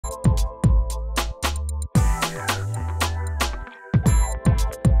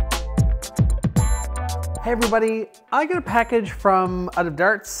Hey everybody, I got a package from Out of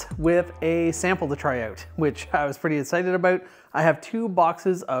Darts with a sample to try out, which I was pretty excited about. I have 2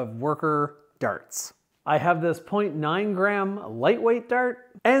 boxes of worker darts. I have this 0.9 gram lightweight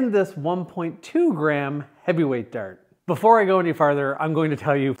dart and this 1.2 gram heavyweight dart. Before I go any farther, I'm going to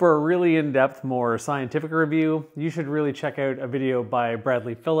tell you, for a really in-depth, more scientific review, you should really check out a video by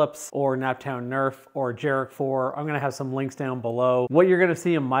Phillips or Naptown Nerf or Jarek4. I'm gonna have some links down below. What you're gonna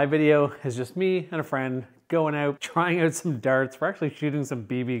see in my video is just me and a friend going out, trying out some darts. We're actually shooting some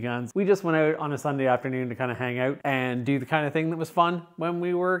BB guns. We just went out on a Sunday afternoon to kind of hang out and do the kind of thing that was fun when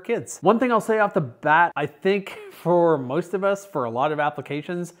we were kids. One thing I'll say off the bat, I think for most of us, for a lot of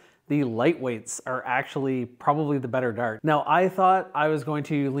applications, the lightweights are actually probably the better dart. Now, I thought I was going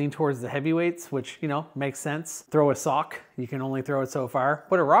to lean towards the heavyweights, which, you know, makes sense. Throw a sock, you can only throw it so far.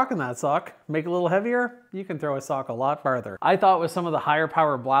 Put a rock in that sock, make it a little heavier, you can throw a sock a lot farther. I thought with some of the higher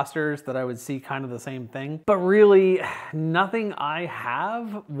power blasters that I would see kind of the same thing, but really nothing I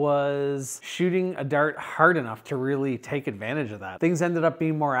have was shooting a dart hard enough to really take advantage of that. Things ended up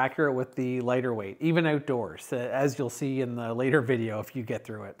being more accurate with the lighter weight, even outdoors, as you'll see in the later video if you get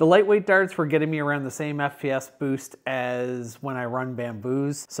through it. The lightweight darts were getting me around the same FPS boost as when I run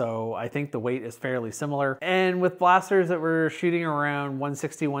bamboos, so I think the weight is fairly similar. And with blasters that were shooting around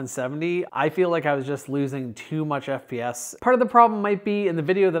 160, 170, I feel like I was just losing too much FPS. Part of the problem might be in the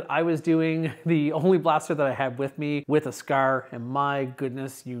video that I was doing, the only blaster that I had with me with a SCAR, and my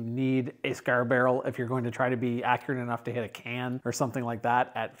goodness, you need a SCAR barrel if you're going to try to be accurate enough to hit a can or something like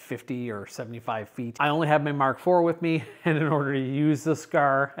that at 50 or 75 feet. I only have my Mark IV with me, and in order to use the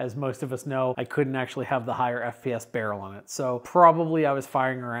SCAR, as most of us know, I couldn't actually have the higher FPS barrel on it. So probably I was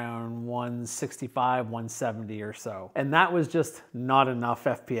firing around 165, 170 or so. And that was just not enough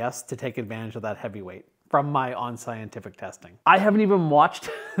FPS to take advantage of that heavyweight from my on-scientific testing. I haven't even watched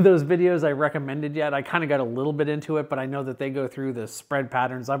those videos I recommended yet. I kind of got a little bit into it, but I know that they go through the spread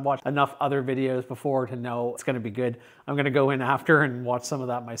patterns. I've watched enough other videos before to know it's gonna be good. I'm gonna go in after and watch some of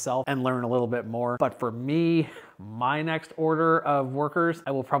that myself and learn a little bit more. But for me, my next order of workers,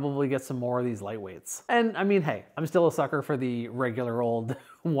 I will probably get some more of these lightweights. And I mean, hey, I'm still a sucker for the regular old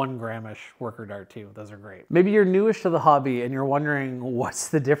 1 gramish worker dart too. Those are great. Maybe you're newish to the hobby and you're wondering what's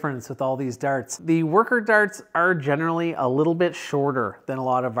the difference with all these darts. The worker darts are generally a little bit shorter than a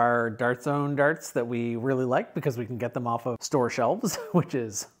lot of our Dart Zone darts that we really like because we can get them off of store shelves, which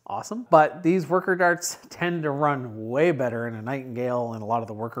is awesome. But these worker darts tend to run way better in a Nightingale and a lot of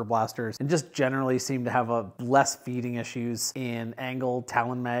the worker blasters, and just generally seem to have less feeding issues in angled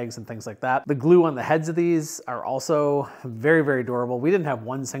Talon mags and things like that. The glue on the heads of these are also very, very durable. We didn't have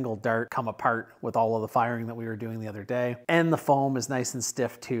one single dart come apart with all of the firing that we were doing the other day. And the foam is nice and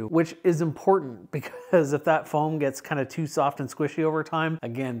stiff too, which is important because if that foam gets kind of too soft and squishy over time,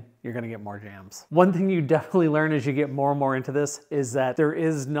 again, you're gonna get more jams. One thing you definitely learn as you get more and more into this is that there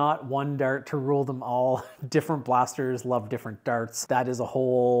is not one dart to rule them all. Different blasters love different darts. That is a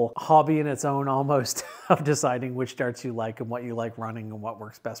whole hobby in its own almost of deciding which darts you like and what you like running and what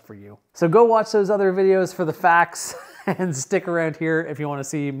works best for you. So go watch those other videos for the facts and stick around here if you want to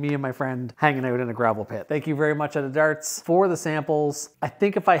see me and my friend hanging out in a gravel pit. Thank you very much, Out of Darts, for the samples. I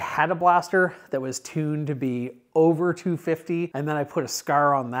think if I had a blaster that was tuned to be over 250 and then I put a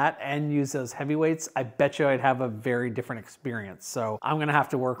SCAR on that and use those heavyweights, I bet you I'd have a very different experience. So I'm gonna have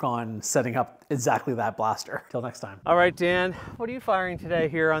to work on setting up exactly that blaster. Till next time. All right, Dan, what are you firing today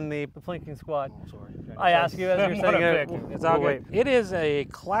here on the plinking squad? Oh, sorry. I asked you as you're setting it. It's all good. It is a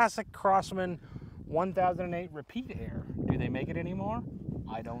classic Crossman 1008 repeat air. Do they make it anymore?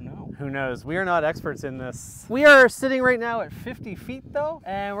 I don't know. Who knows? We are not experts in this. We are sitting right now at 50 feet though,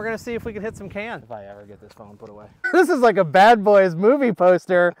 and we're gonna see if we can hit some cans. If I ever get this phone put away. This is like a Bad Boys movie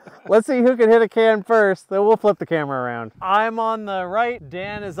poster. Let's see who can hit a can first, then we'll flip the camera around. I'm on the right,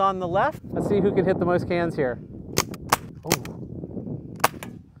 Dan is on the left. Let's see who can hit the most cans here. Ooh.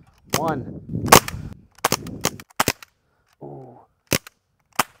 1. Ooh.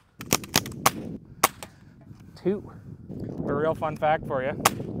 2. A real fun fact for you.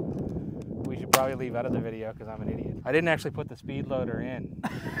 We should probably leave out of the video because I'm an idiot. I didn't actually put the speed loader in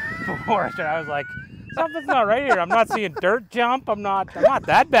before I was like, something's not right here. I'm not seeing dirt jump. I'm not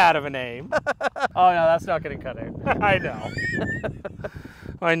that bad of an aim. Oh no, that's not getting cut out. I know.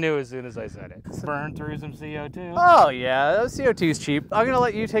 I knew as soon as I said it. Burn through some CO2. Oh yeah, CO2's cheap. I'm gonna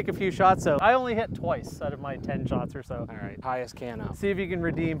let you take a few shots. So I only hit twice out of my 10 shots or so. All right, highest can up. See if you can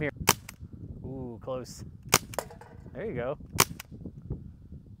redeem here. Ooh, close. There you go.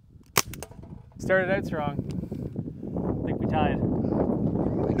 Started out strong. I think we tied.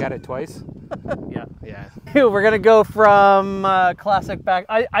 We got it twice? Yeah. Yeah. We're gonna go from classic back.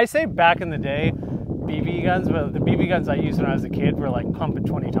 I say back in the day BB guns, but the BB guns I used when I was a kid were like pumping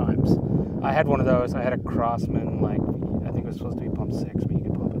 20 times. I had one of those. I had a Crossman, like, I think it was supposed to be pump 6, but you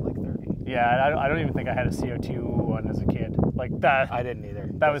could pump it like 30. Yeah, I don't even think I had a CO2 one as a kid. Like that. I didn't either.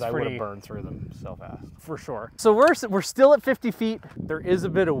 That was I would pretty... have burned through them so fast. For sure. So we're still at 50 feet. There is a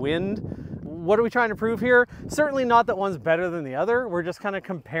bit of wind. What are we trying to prove here? Certainly not that one's better than the other. We're just kind of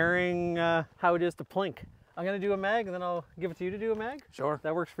comparing how it is to plink. I'm going to do a mag, and then I'll give it to you to do a mag. Sure.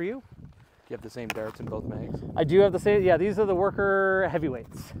 That works for you? You have the same darts in both mags? I do have the same, yeah, these are the worker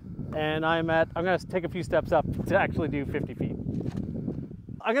heavyweights. And I'm going to take a few steps up to actually do 50 feet.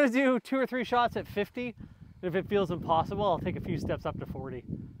 I'm going to do 2 or 3 shots at 50. If it feels impossible, I'll take a few steps up to 40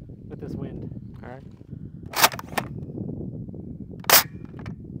 with this wind. All right.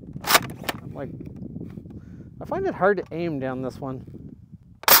 Like, I find it hard to aim down this one.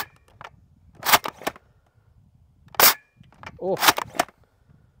 Oh.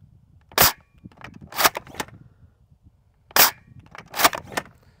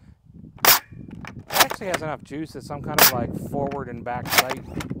 It has enough juice that some kind of like forward and back sight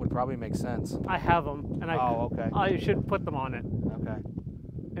would probably make sense. I have them, and okay. I should put them on it. Okay.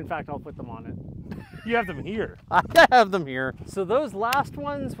 In fact, I'll put them on it. You have them here. I have them here. So those last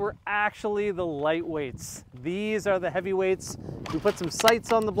ones were actually the lightweights. These are the heavyweights. We put some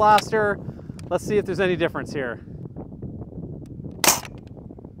sights on the blaster. Let's see if there's any difference here.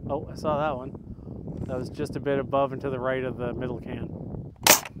 Oh, I saw that one. That was just a bit above and to the right of the middle can.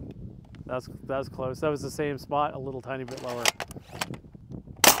 That was close. That was the same spot, a little tiny bit lower.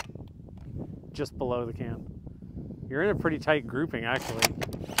 Just below the can. You're in a pretty tight grouping, actually.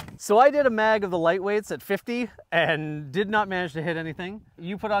 So I did a mag of the lightweights at 50 and did not manage to hit anything.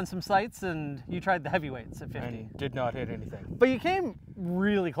 You put on some sights and you tried the heavyweights at 50. And did not hit anything. But you came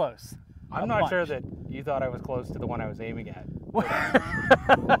really close. I'm not sure that you thought I was close to the one I was aiming at.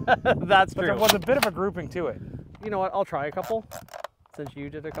 That's true. But there was a bit of a grouping to it. You know what? I'll try a couple. Since you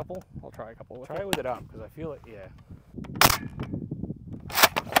did a couple, I'll try a couple. Try it with it up, because I feel it, yeah.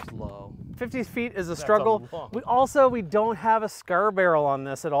 That's low. 50 feet is a struggle. That's We don't have a scar barrel on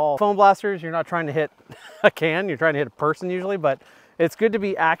this at all. Foam blasters, you're not trying to hit a can, you're trying to hit a person usually, but it's good to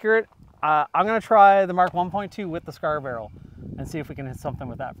be accurate. I'm gonna try the Mark 1.2 with the scar barrel and see if we can hit something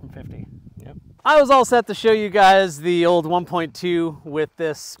with that from 50. Yep. I was all set to show you guys the old 1.2 with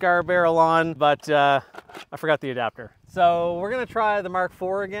this scar barrel on, but I forgot the adapter. So we're gonna try the Mark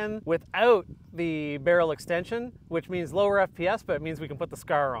IV again without the barrel extension, which means lower FPS, but it means we can put the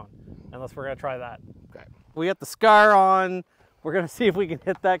scar on. Unless we're gonna try that. Okay. We got the scar on. We're gonna see if we can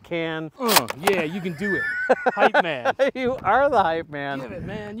hit that can. Yeah, you can do it. Hype man. You are the hype man. Give it,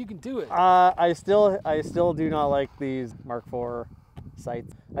 man. You can do it. I still do not like these Mark IV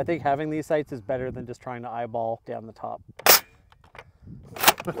sights. I think having these sights is better than just trying to eyeball down the top.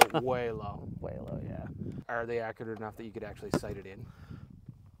 Way low. Way low, yeah. Are they accurate enough that you could actually sight it in?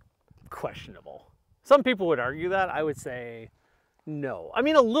 Questionable. Some people would argue that. I would say no. I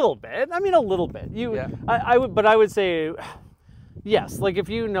mean, a little bit. Yeah. I would say yes. Like if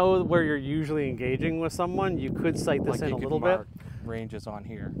you know where you're usually engaging with someone, you could sight this in a little bit. Ranges on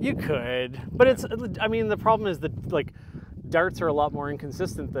here. You could, but it's. I mean, the problem is that like darts are a lot more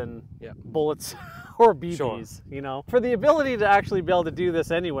inconsistent than bullets or BBs. Sure. You know, for the ability to actually be able to do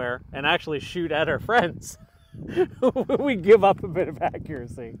this anywhere and actually shoot at our friends, we give up a bit of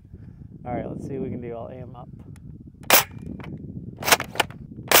accuracy. All right, let's see what we can do. I'll aim up.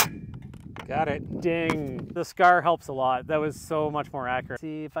 Got it. Ding. The scar helps a lot. That was so much more accurate.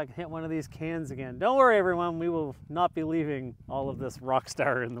 See if I can hit one of these cans again. Don't worry, everyone. We will not be leaving all of this rock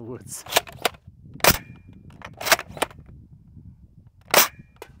star in the woods.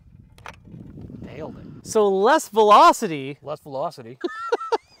 Nailed it. So less velocity. Less velocity.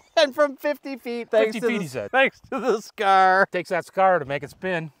 And from 50 feet, thanks 50 feet, he said. Thanks to the scar. Takes that scar to make it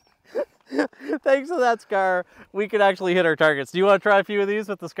spin. Thanks to that scar, we could actually hit our targets. Do you want to try a few of these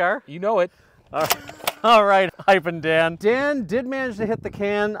with the scar? You know it. All right, hyping Dan. Dan did manage to hit the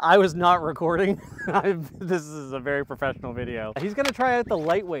can. I was not recording. This is a very professional video. He's gonna try out the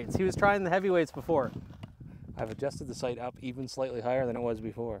lightweights. He was trying the heavyweights before. I've adjusted the sight up even slightly higher than it was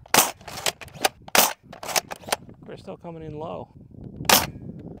before. We're still coming in low.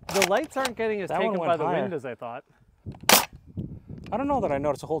 The lights aren't getting as taken by the wind as I thought. I don't know that I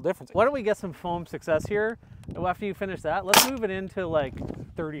noticed a whole difference. Why don't we get some foam success here? After you finish that, let's move it into like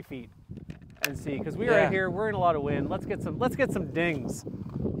 30 feet and see, because we are right here, we're in a lot of wind. Let's get some dings.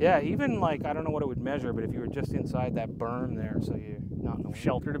 Yeah, even like, I don't know what it would measure, but if you were just inside that berm there, so you're not in the wind.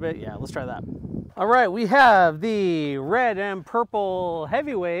 Sheltered a bit, yeah, let's try that. All right, we have the red and purple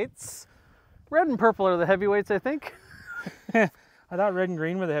heavyweights. Red and purple are the heavyweights, I think. I thought red and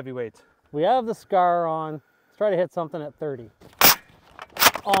green were the heavyweights. We have the scar on. Let's try to hit something at 30.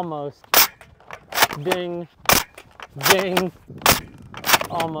 Almost. Ding. Ding.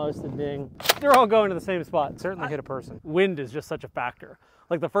 Almost a ding. They're all going to the same spot. Certainly hit a person. Wind is just such a factor.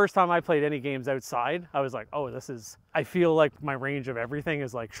 Like the first time I played any games outside, I was like, oh, I feel like my range of everything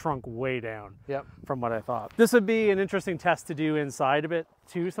is like shrunk way down from what I thought. This would be an interesting test to do inside a bit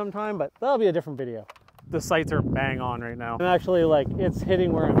too sometime, but that'll be a different video. The sights are bang on right now. And actually like it's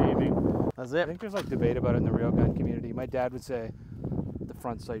hitting where I'm aiming. That's it. I think there's like debate about it in the railgun community. My dad would say the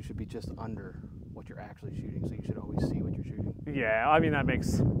front sight should be just under what you're actually shooting, so you should always see what you're shooting. Yeah, I mean that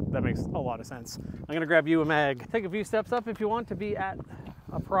makes a lot of sense. I'm gonna grab you a mag. Take a few steps up if you want to be at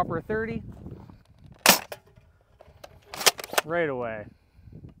a proper 30. Right away.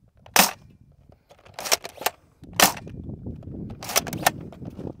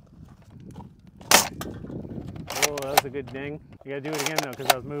 Oh, that was a good ding. You gotta do it again though, because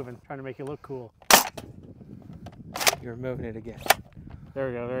I was moving, trying to make you look cool. You're moving it again. There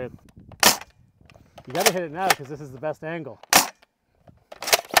we go. There. You gotta hit it now because this is the best angle.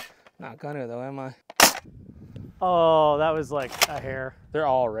 Not gonna though, am I? Oh, that was like a hair. They're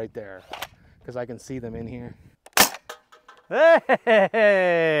all right there because I can see them in here. Hey,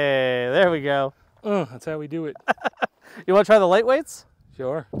 there we go. That's how we do it. You want to try the lightweights?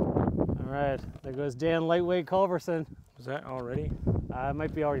 Sure. All right, there goes Dan Lightweight Culverson. Was that already? It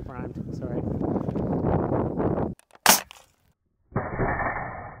might be already primed. Sorry.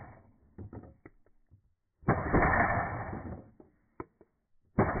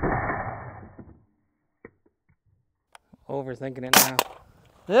 Overthinking it now.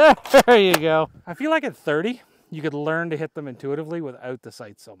 There you go. I feel like at 30, you could learn to hit them intuitively without the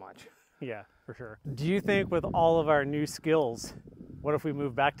sight so much. Yeah, for sure. Do you think with all of our new skills, what if we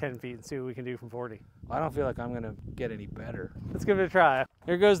move back 10 feet and see what we can do from 40? I don't feel like I'm gonna get any better. Let's give it a try.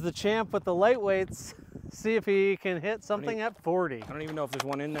 Here goes the champ with the lightweights. See if he can hit something at 40. I don't even know if there's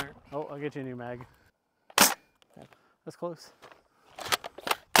one in there. Oh, I'll get you a new mag. That's close.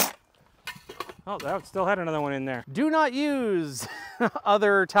 Oh, that still had another one in there. Do not use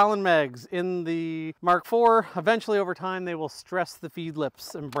other Talon mags in the Mark IV. Eventually, over time, they will stress the feed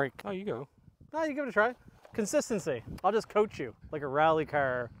lips and break. Oh, you go. No, you give it a try. Consistency. I'll just coach you like a rally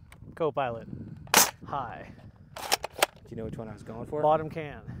car co-pilot. Hi. Do you know which one I was going for? Bottom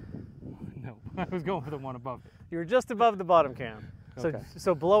can. No, I was going for the one above it. You were just above the bottom can. Okay.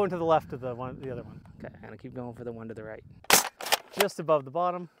 So blow into the left of the other one. Okay, and I keep going for the one to the right. Just above the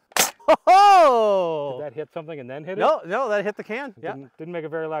bottom. Oh! Did that hit something and then hit it? No, that hit the can. Yeah. Didn't make a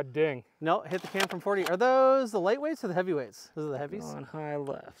very loud ding. No, hit the can from 40. Are those the lightweights or the heavyweights? Those are the heavies? On high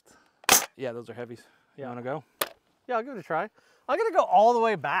left. Yeah, those are heavies. You wanna go? Yeah, I'll give it a try. I'm gonna go all the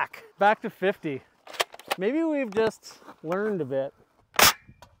way back to 50. Maybe we've just learned a bit.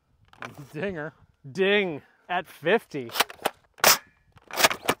 Dinger. Ding at 50.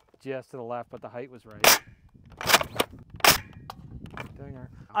 Just to the left, but the height was right. Dinger.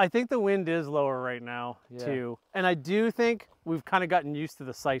 I think the wind is lower right now too. And I do think we've kind of gotten used to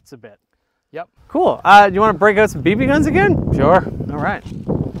the sights a bit. Yep. Cool. Do you want to break out some BB guns again? Sure. All right.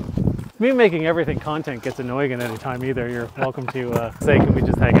 Me making everything content gets annoying at any time either. You're welcome to say, can we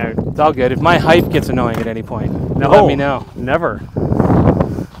just hang out? It's all good. If my hype gets annoying at any point, let me know. Never.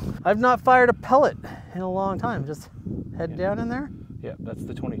 I've not fired a pellet in a long time. Just head down in there. Yep, that's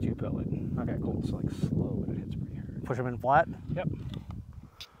the 22 pellet. Okay, cool. It's like slow, but it hits pretty hard. Push them in flat. Yep.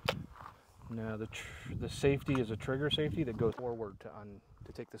 Now the safety is a trigger safety that goes forward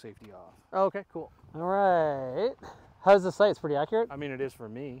to take the safety off. Oh, okay, cool. All right. How's the sight? It's pretty accurate? I mean, it is for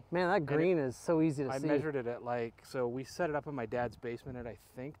me. Man, that green is so easy to see. I measured it at so we set it up in my dad's basement at I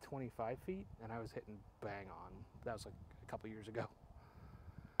think 25 feet, and I was hitting bang on. That was like a couple years ago.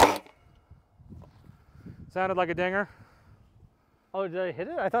 Sounded like a dinger. Oh, did I hit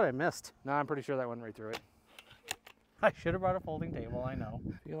it? I thought I missed. No, I'm pretty sure that went right through it. I should have brought a folding table, I know.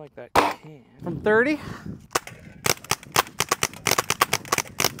 I feel like that can. From 30.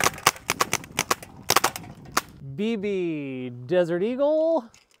 BB Desert Eagle.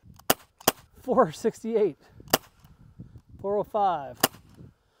 468. 405.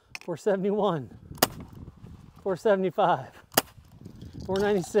 471. 475.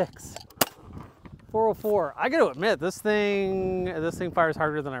 496. 404. I gotta admit, this thing fires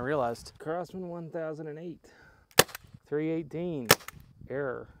harder than I realized. Crossman 1008. 318.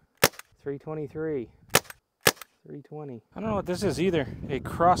 Error. 323. 320. I don't know what this is either. A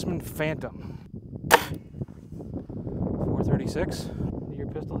Crossman Phantom. 436. Your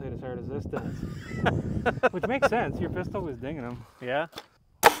pistol hit as hard as this does. Which makes sense. Your pistol was dinging them. Yeah.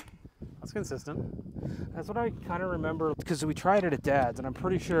 That's consistent. That's what I kind of remember because we tried it at Dad's, and I'm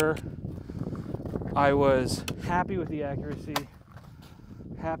pretty sure I was happy with the accuracy,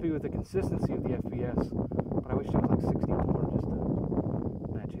 happy with the consistency of the FPS, but I wish it was like 60 more just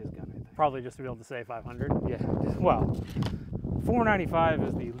to match his gun, I think. Probably just to be able to say 500. Yeah, well, 495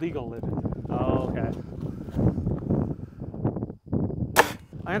 is the legal limit. Oh, okay.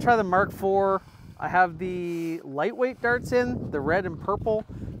 I'm gonna try the Mark IV. I have the lightweight darts in, the red and purple.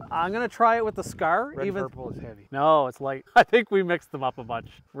 I'm gonna try it with the Scar. Red and purple is heavy. No, it's light. I think we mixed them up a bunch.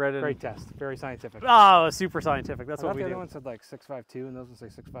 Red and... Great test, very scientific. Oh, super scientific. That's what we The do. other one said like 652 and those ones say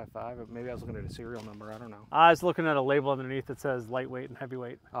 655. Maybe I was looking at a serial number, I don't know. I was looking at a label underneath that says lightweight and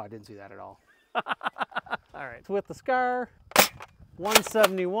heavyweight. Oh, I didn't see that at all. All right, so with the Scar,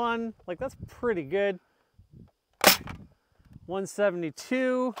 171, like that's pretty good.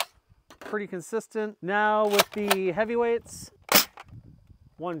 172, pretty consistent. Now with the heavyweights,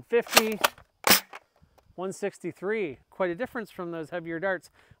 150, 163, quite a difference from those heavier darts.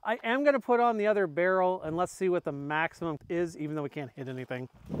 I am gonna put on the other barrel and let's see what the maximum is, even though we can't hit anything.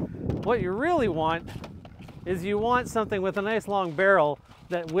 What you really want is you want something with a nice long barrel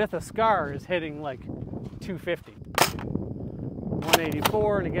that with a Scar is hitting like 250.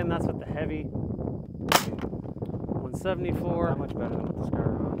 184, and again, that's with the heavy. 174. Not much better than with the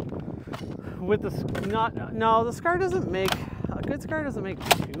Scar on. With the, no, the Scar doesn't make, a good Scar doesn't make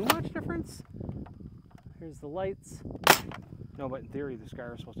too much difference. Here's the lights. No, but in theory, the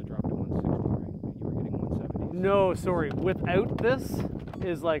Scar is supposed to drop to 160, right? And you were getting 170. No, sorry, without this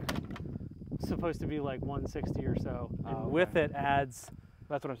is like, supposed to be like 160 or so. And okay. with it adds.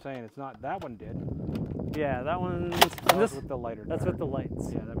 That's what I'm saying, it's not, that one did. Yeah, that one's, That's with the lighter that's dart. with the lights.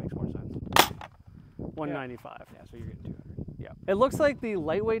 Yeah, that makes more sense. 195. Yeah, so you're getting 200. Yeah. It looks like the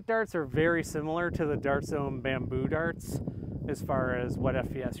lightweight darts are very similar to the Dart Zone bamboo darts as far as what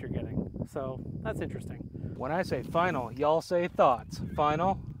FPS you're getting. So that's interesting. When I say final, y'all say thoughts.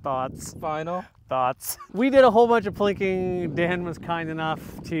 Final? Thoughts. Final? Thoughts. We did a whole bunch of plinking. Dan was kind enough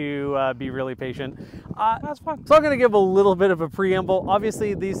to be really patient. That's fun. So I'm going to give a little bit of a preamble.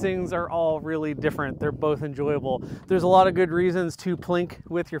 Obviously, these things are all really different. They're both enjoyable. There's a lot of good reasons to plink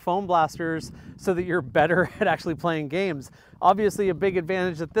with your foam blasters so that you're better at actually playing games. Obviously, a big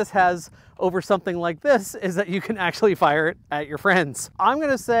advantage that this has over something like this is that you can actually fire it at your friends. I'm going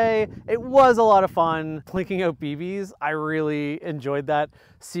to say it was a lot of fun plinking out BBs. I really enjoyed that.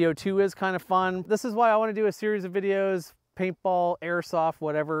 CO2 is kind of fun. This is why I want to do a series of videos, paintball, airsoft,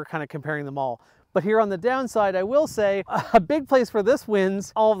 whatever, kind of comparing them all. But here on the downside, I will say a big place where this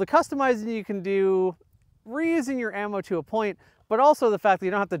wins, all of the customizing you can do, reusing your ammo to a point, but also the fact that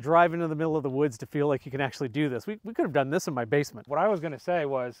you don't have to drive into the middle of the woods to feel like you can actually do this. We could have done this in my basement. What I was going to say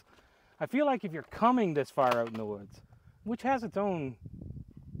was, I feel like if you're coming this far out in the woods, which has its own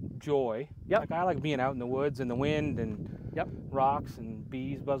joy. Yep. Like I like being out in the woods and the wind and Yep. rocks and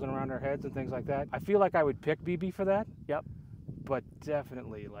bees buzzing around our heads and things like that. I feel like I would pick BB for that. Yep. But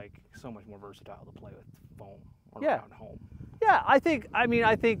definitely like so much more versatile to play with foam Yeah. around home. Yeah, I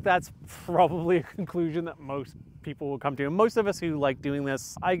think that's probably a conclusion that most people will come to. And most of us who like doing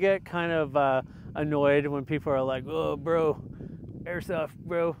this, I get kind of annoyed when people are like, "Oh, bro, airsoft,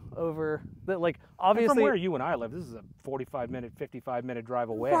 bro, over." That like obviously And from where you and I live, this is a 45-minute, 55-minute drive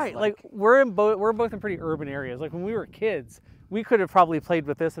away. right? Like we're both in pretty urban areas. Like when we were kids, we could have probably played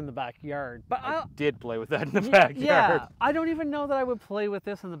with this in the backyard. But I did play with that in the backyard. Yeah, I don't even know that I would play with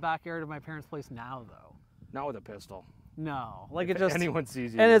this in the backyard of my parents' place now, though. Not with a pistol. No, like If it just anyone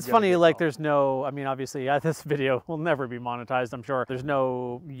sees you. and you've it's got a funny, like pistol. there's no, I mean, obviously, this video will never be monetized, I'm sure. There's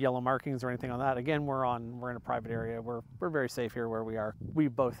no yellow markings or anything on that. Again, we're in a private area. We're very safe here where we are. We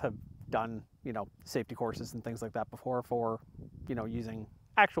both have done, safety courses and things like that before for, using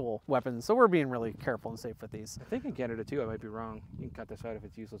actual weapons. So we're being really careful and safe with these. I think in Canada too, I might be wrong. You can cut this out if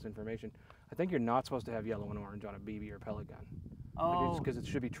it's useless information. I think you're not supposed to have yellow and orange on a BB or pellet gun. Oh, Because it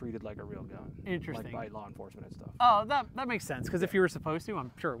should be treated like a real gun. interesting. Like by law enforcement and stuff. Oh, that makes sense, because if you were supposed to, I'm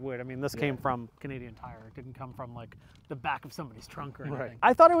sure it would. I mean, this came from Canadian Tire. It didn't come from like the back of somebody's trunk or anything. Right.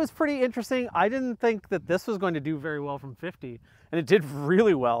 I thought it was pretty interesting. I didn't think that this was going to do very well from 50, and it did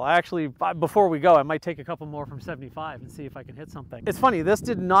really well. I actually, before we go, I might take a couple more from 75 and see if I can hit something. It's funny, this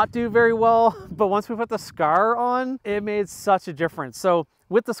did not do very well, but once we put the Scar on, it made such a difference. So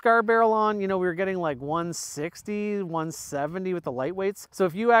with the Scar barrel on, we were getting like 160, 170 with the lightweights. So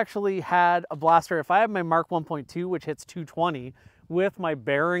if you actually had a blaster, if I had my Mark 1.2, which hits 220, with my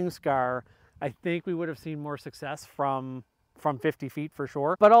bearing Scar, I think we would have seen more success from 50 feet for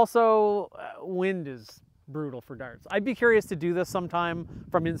sure. But also, wind is brutal for darts. I'd be curious to do this sometime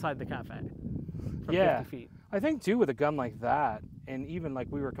from inside the cafe, from 50 feet. I think too with a gun like that, and even like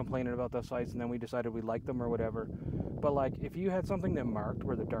we were complaining about those sights and then we decided we liked them or whatever, but like if you had something that marked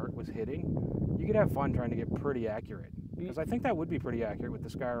where the dart was hitting, you could have fun trying to get pretty accurate. Because I think that would be pretty accurate with the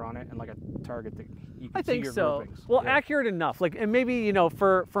scar on it and like a target that you can see your groupings. Well, accurate enough. Like, and maybe, you know,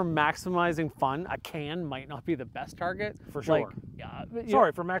 for maximizing fun, a can might not be the best target. For sure. Like, yeah.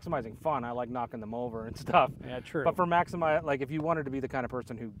 Sorry, for maximizing fun, I like knocking them over and stuff. Yeah, true. But for maximize, like if you wanted to be the kind of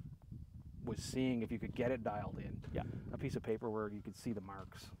person who was seeing if you could get it dialed in. Yeah. A piece of paper where you could see the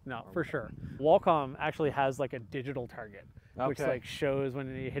marks. No, for sure. Wacom actually has like a digital target, which Okay. like shows when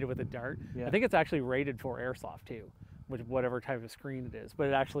you hit it with a dart. Yeah. I think it's actually rated for airsoft too, with whatever type of screen it is. But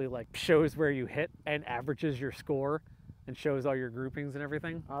it actually like shows where you hit and averages your score and shows all your groupings and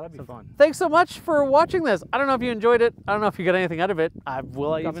everything. Oh, that'd be fun. Thanks so much for watching this. I don't know if you enjoyed it. I don't know if you got anything out of it. Got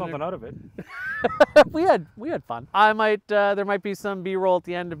something out of it. we had fun. I might there might be some B-roll at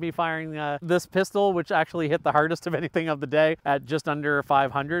the end of me firing this pistol, which actually hit the hardest of anything of the day at just under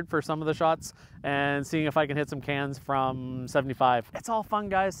 500 for some of the shots, and seeing if I can hit some cans from 75. It's all fun,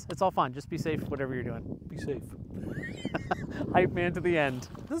 guys. It's all fun. Just be safe, whatever you're doing. Be safe. Hype man to the end.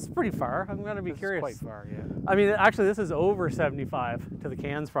 This is pretty far. I'm gonna be curious. Quite far, yeah. I mean, actually, this is over 75 to the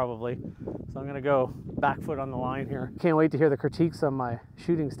cans probably. So I'm gonna go back foot on the line here. Can't wait to hear the critiques on my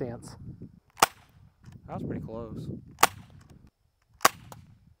shooting stance. That was pretty close.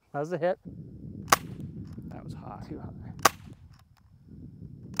 That was a hit. That was high. Too high.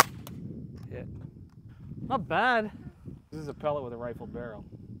 Hit. Not bad. This is a pellet with a rifled barrel.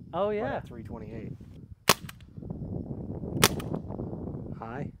 Oh yeah. 328.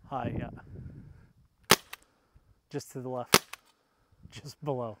 High? High, yeah. Just to the left. Just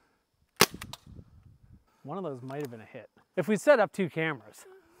below. One of those might have been a hit. If we set up two cameras,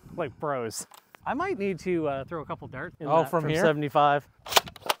 like pros, I might need to throw a couple darts in that from here? 75.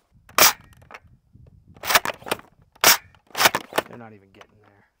 They're not even getting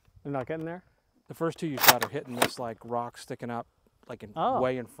there. They're not getting there? The first two you shot are hitting this like rock sticking up like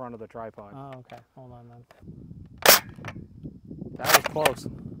way in front of the tripod. Oh, okay. Hold on then. That was close.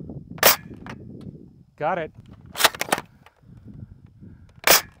 Got it.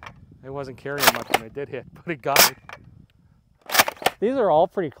 It wasn't carrying much when it did hit, but it got it. These are all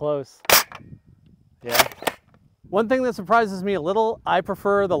pretty close. Yeah. One thing that surprises me a little, I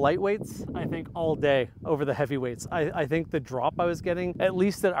prefer the lightweights, I think, all day over the heavyweights. I think the drop I was getting, at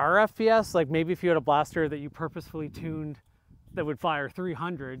least at our FPS, like maybe if you had a blaster that you purposefully tuned that would fire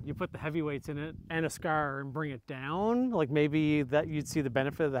 300, you put the heavyweights in it and a scar and bring it down, like maybe that you'd see the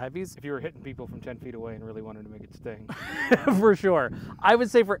benefit of the heavies. If you were hitting people from 10 feet away and really wanted to make it sting. For sure. I would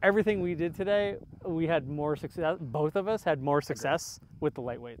say for everything we did today, we had more success, both of us had more success with the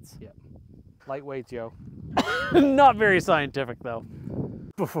lightweights. Yeah. Lightweights, yo. Not very scientific though.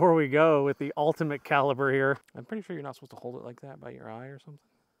 Before we go with the ultimate caliber here. I'm pretty sure you're not supposed to hold it like that by your eye or something.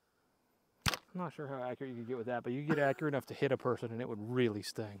 I'm not sure how accurate you could get with that, but you get accurate enough to hit a person and it would really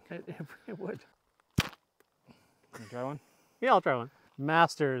sting. It would. Can you try one? Yeah, I'll try one.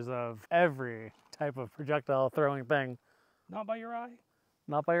 Masters of every type of projectile throwing thing. Not by your eye?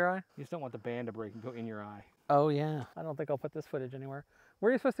 Not by your eye? You just don't want the band to break and go in your eye. Oh yeah. I don't think I'll put this footage anywhere. Where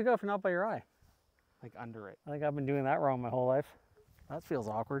are you supposed to go if you're not by your eye? Like under it. I think I've been doing that wrong my whole life. That feels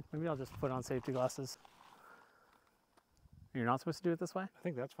awkward. Maybe I'll just put on safety glasses. You're not supposed to do it this way? I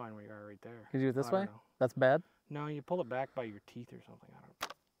think that's fine where you are right there. You do it this I way? don't know. That's bad? No, you pull it back by your teeth or something.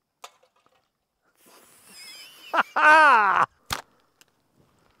 I don't.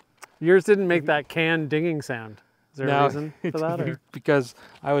 Yours didn't make that can dinging sound. Is there a reason for that? Or? Because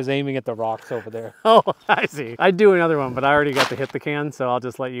I was aiming at the rocks over there. Oh, I see. I'd do another one, but I already got to hit the can, so I'll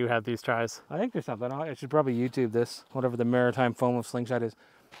just let you have these tries. I think there's something. I should probably YouTube this, whatever the maritime foam of slingshot is.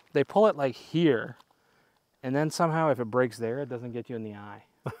 They pull it like here, and then somehow if it breaks there, it doesn't get you in the eye.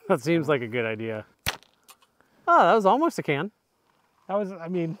 That seems like a good idea. Oh, that was almost a can. That was, I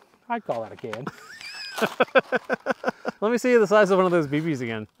mean, I'd call that a can. Let me see the size of one of those BBs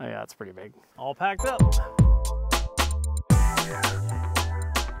again. Oh yeah, it's pretty big. All packed up.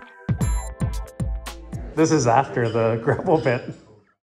 This is after the grapple pit.